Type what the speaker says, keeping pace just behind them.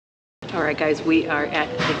All right, guys, we are at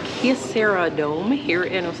the Kyocera Dome here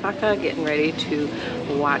in Osaka, getting ready to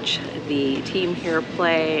watch the team here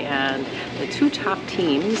play, and the two top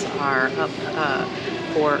teams are up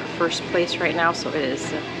for first place right now, so it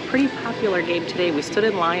is a pretty popular game today. We stood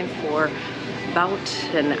in line for about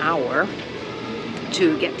an hour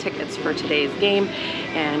to get tickets for today's game,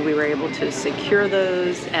 and we were able to secure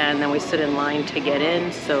those, and then we stood in line to get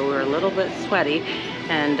in, so we're a little bit sweaty,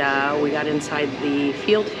 and we got inside the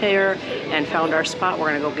field here and found our spot. We're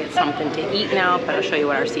gonna go get something to eat now, but I'll show you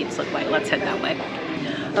what our seats look like. Let's head that way.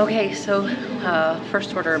 Okay, so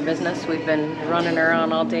first order of business, we've been running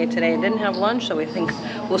around all day today and didn't have lunch, so we think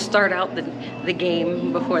we'll start out the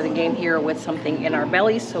game before the game here with something in our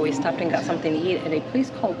bellies. So we stopped and got something to eat at a place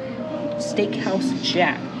called Steakhouse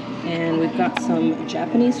Jack, and we've got some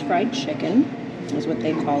Japanese fried chicken, is what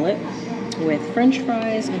they call it, with French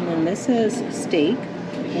fries, and then this is steak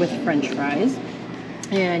with French fries,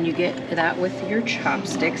 and you get that with your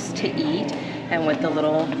chopsticks to eat and with the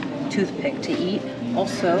little toothpick to eat.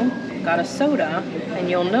 Also got a soda, and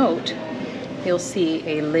you'll see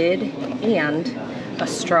a lid and a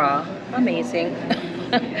straw. Amazing.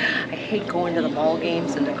 I hate going to the ball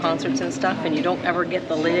games and to concerts and stuff, and you don't ever get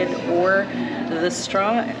the lid or the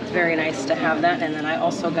straw. It's very nice to have that. And then I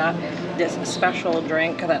also got this special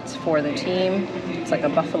drink that's for the team. It's like a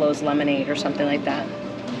Buffaloes lemonade or something like that.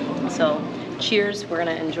 So cheers, we're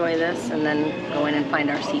gonna enjoy this and then go in and find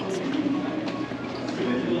our seats.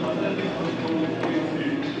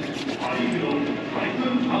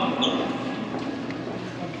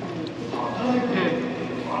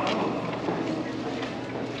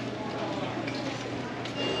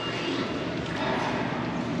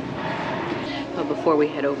 Before we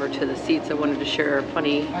head over to the seats, I wanted to share a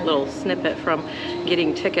funny little snippet from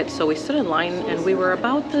getting tickets. So we stood in line, and we were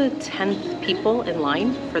about the 10th people in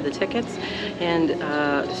line for the tickets, and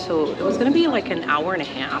so it was going to be like an hour and a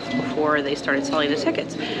half before they started selling the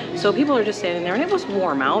tickets. So people are just standing there, and it was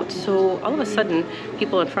warm out, so all of a sudden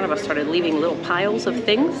people in front of us started leaving little piles of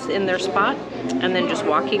things in their spot and then just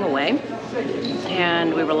walking away,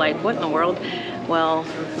 and we were like, what in the world? Well,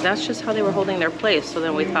 that's just how they were holding their place. So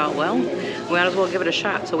then we thought, well, we might as well give it a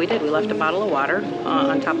shot. So we did. We left a bottle of water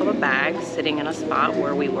on top of a bag sitting in a spot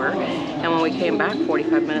where we were. And when we came back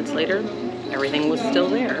 45 minutes later, everything was still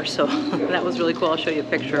there. So that was really cool. I'll show you a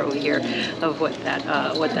picture over here of what that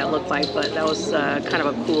looked like. But that was kind of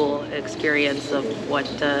a cool experience of what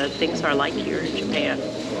things are like here in Japan.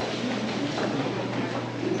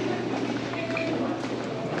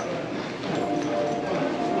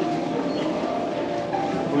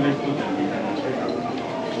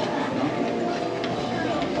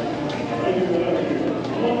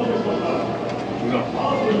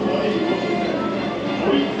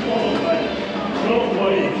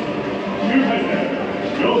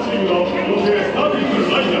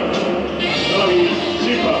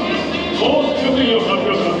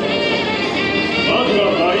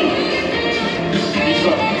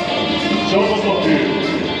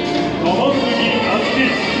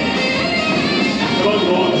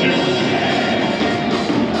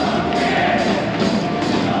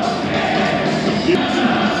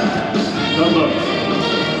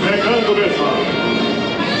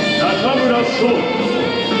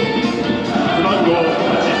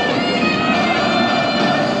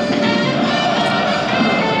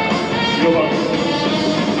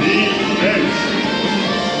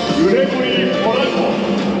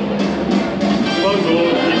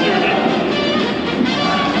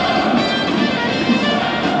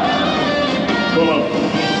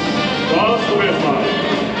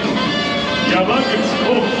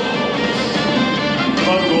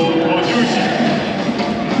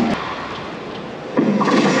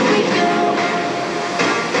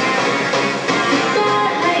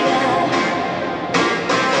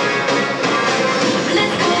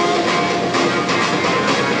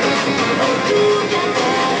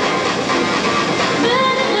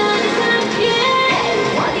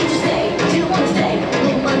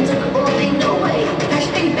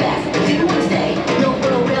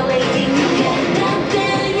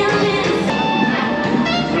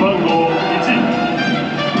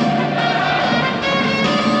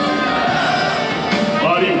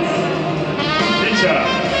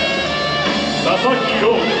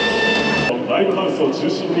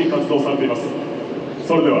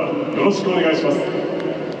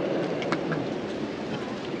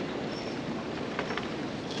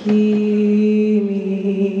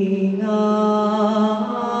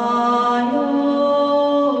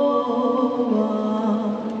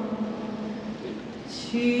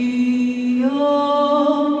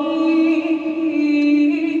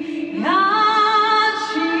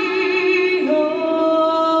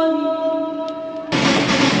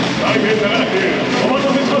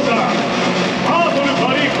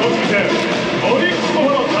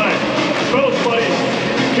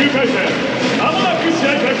 回戦、まもなく試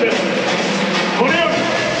合開始です。これより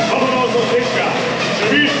バファローズの選手が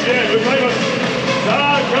守備位置へ向かいます。さ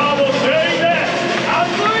あ、今日も全員で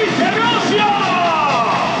熱い手拍子を。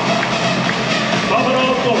バファロ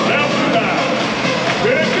ーズのレオンが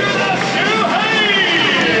福田周平、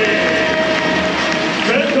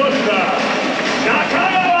先頭打者中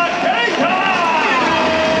川圭太、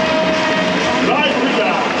ライト打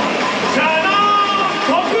者佐野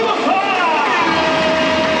徳本、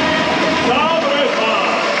サードベースマ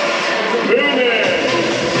ン宗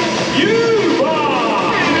優馬、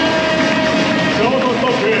ショートストッ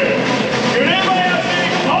プ紅林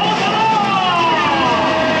幸太郎、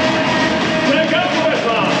セカンドベース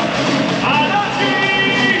マン足立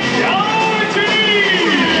陽一、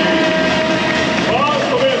ファース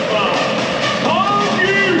トベースマン本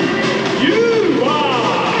木優馬。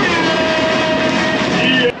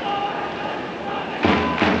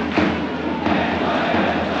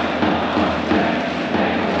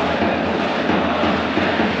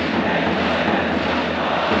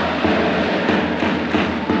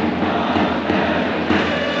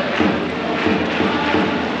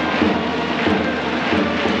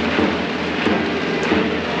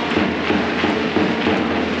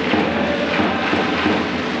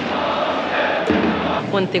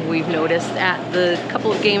One thing we've noticed at the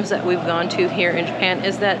couple of games that we've gone to here in Japan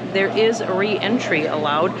is that there is a re-entry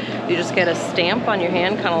allowed. You just get a stamp on your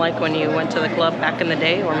hand, kind of like when you went to the club back in the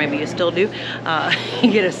day, or maybe you still do.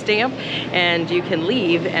 You get a stamp and you can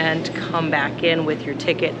leave and come back in with your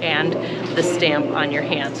ticket and the stamp on your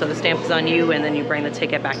hand. So the stamp is on you and then you bring the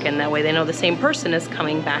ticket back in. That way they know the same person is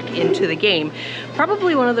coming back into the game.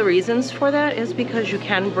 Probably one of the reasons for that is because you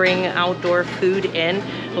can bring outdoor food in.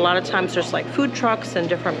 A lot of times there's like food trucks and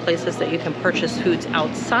different places that you can purchase foods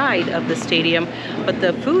outside of the stadium, but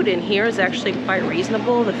the food in here is actually quite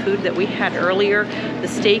reasonable. The food that we had earlier, the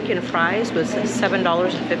steak and fries was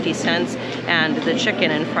 $7.50 and the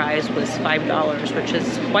chicken and fries was $5, which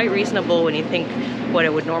is quite reasonable when you think what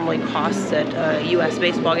it would normally cost at a US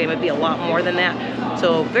baseball game. Would be a lot more than that.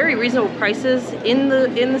 So very reasonable prices in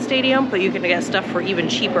the stadium, but you can get stuff for even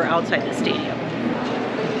cheaper outside the stadium.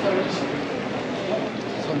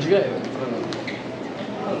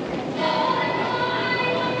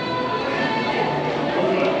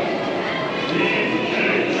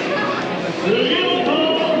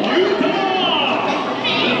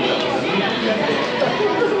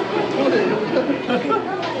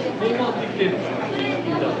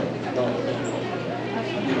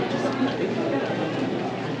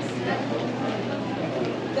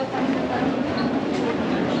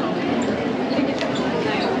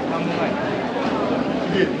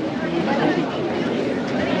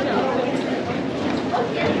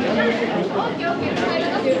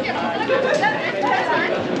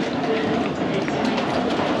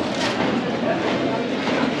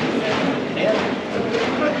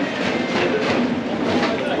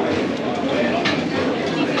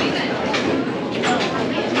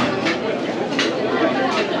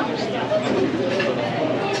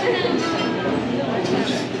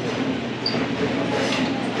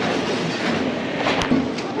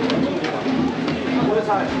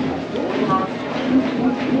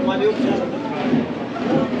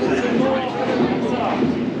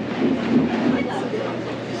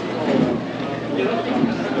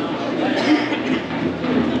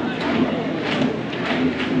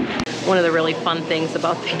 One of the really fun things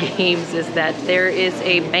about the games is that there is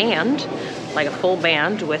a band, like a full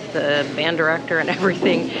band with the band director and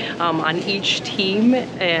everything on each team,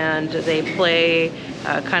 and they play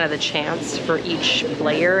kind of the chants for each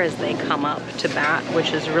player as they come up to bat,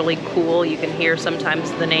 which is really cool. You can hear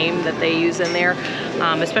sometimes the name that they use in there,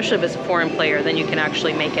 especially if it's a foreign player, then you can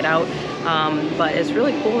actually make it out. But it's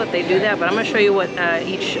really cool that they do that. But I'm going to show you what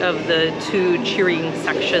each of the two cheering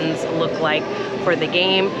sections look like for the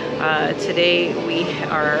game. Today we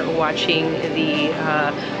are watching the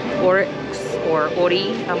Orix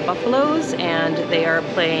Buffaloes, and they are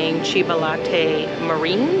playing Chiba Lotte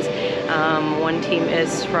Marines. One team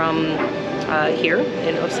is from here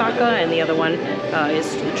in Osaka, and the other one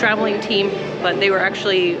is a traveling team, but they were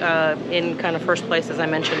actually in kind of first place, as I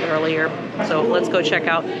mentioned earlier. So let's go check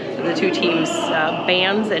out the two teams'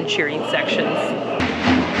 bands and cheering sections.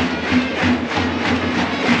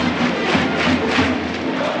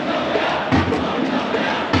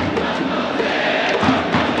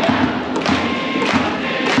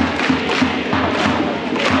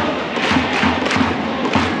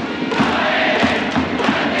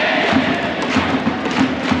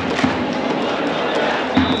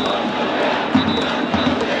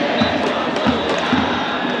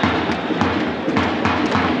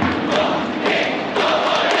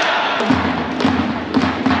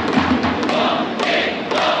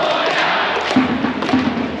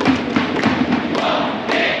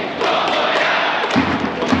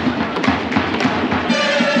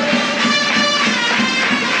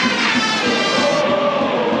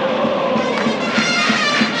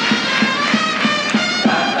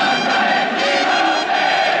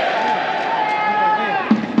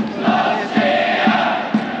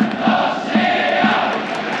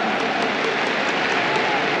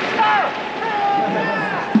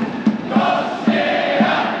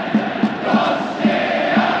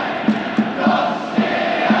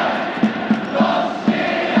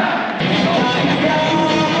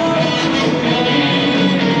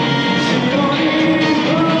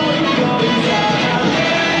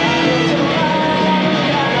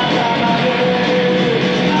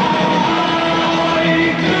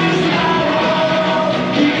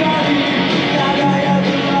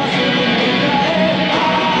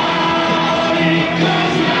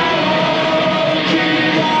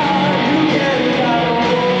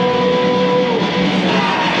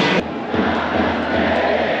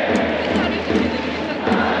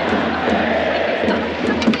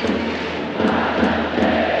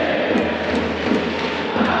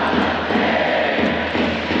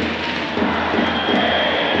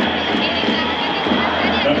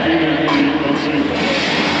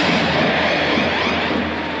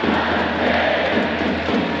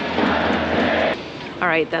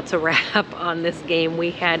 right, that's a wrap on this game.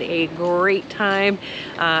 We had a great time,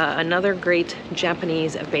 another great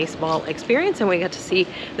Japanese baseball experience, and we got to see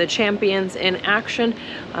the champions in action.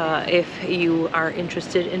 If you are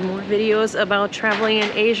interested in more videos about traveling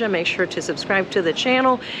in Asia, make sure to subscribe to the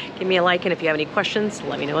channel. Give me a like, and if you have any questions,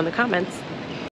 let me know in the comments.